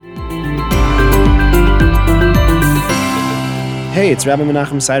Hey, it's Rabbi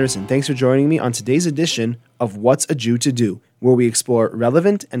Menachem Siderson. Thanks for joining me on today's edition of What's a Jew to Do, where we explore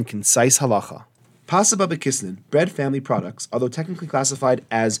relevant and concise halacha. Haba bakisnin, bread family products, although technically classified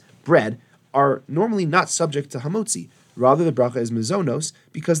as bread, are normally not subject to hamotzi. Rather, the bracha is mezonos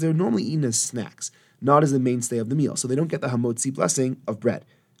because they're normally eaten as snacks, not as the mainstay of the meal, so they don't get the hamotzi blessing of bread.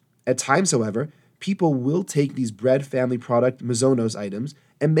 At times, however, people will take these bread family product mezonos items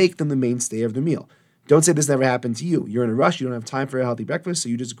and make them the mainstay of their meal. Don't say this never happened to you. You're in a rush, you don't have time for a healthy breakfast, so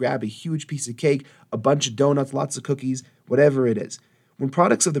you just grab a huge piece of cake, a bunch of donuts, lots of cookies, whatever it is. When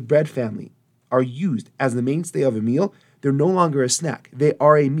products of the bread family are used as the mainstay of a meal, they're no longer a snack. They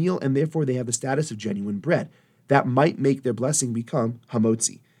are a meal, and therefore they have the status of genuine bread. That might make their blessing become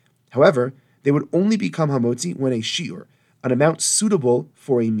hamotzi. However, they would only become hamotzi when a shiur, an amount suitable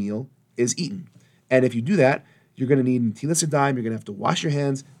for a meal, is eaten. And if you do that, you're going to need netilas yadayim, you're going to have to wash your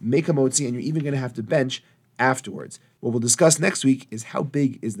hands, make hamotzi, and you're even going to have to bench afterwards. What we'll discuss next week is how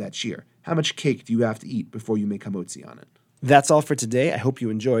big is that shiur? How much cake do you have to eat before you make hamotzi on it? That's all for today. I hope you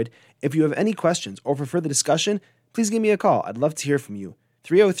enjoyed. If you have any questions or for further discussion, please give me a call. I'd love to hear from you.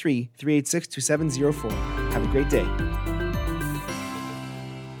 303-386-2704. Have a great day.